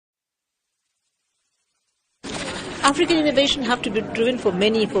African innovation have to be driven for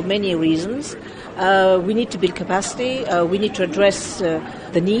many reasons. We need to build capacity. We need to address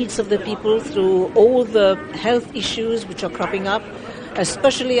the needs of the people through all the health issues which are cropping up.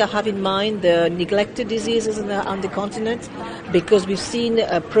 Especially I have in mind the neglected diseases on the continent, because we've seen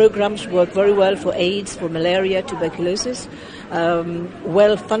programs work very well for AIDS, for malaria, tuberculosis,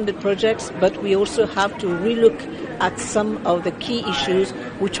 well-funded projects, but we also have to relook at some of the key issues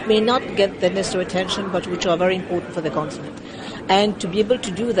which may not get the necessary attention but which are very important for the continent. And to be able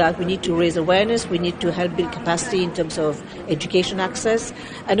to do that, we need to raise awareness, we need to help build capacity in terms of education access,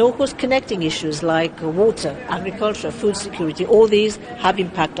 and of course connecting issues like water, agriculture, food security. All these have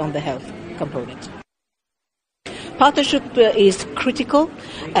impact on the health component. Partnership is critical,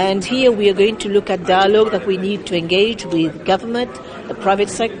 and here we are going to look at dialogue that we need to engage with government, the private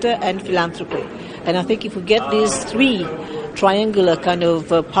sector, and philanthropy. And I think if we get these three triangular kind of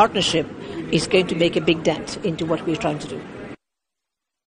partnership, it's going to make a big dent into what we're trying to do.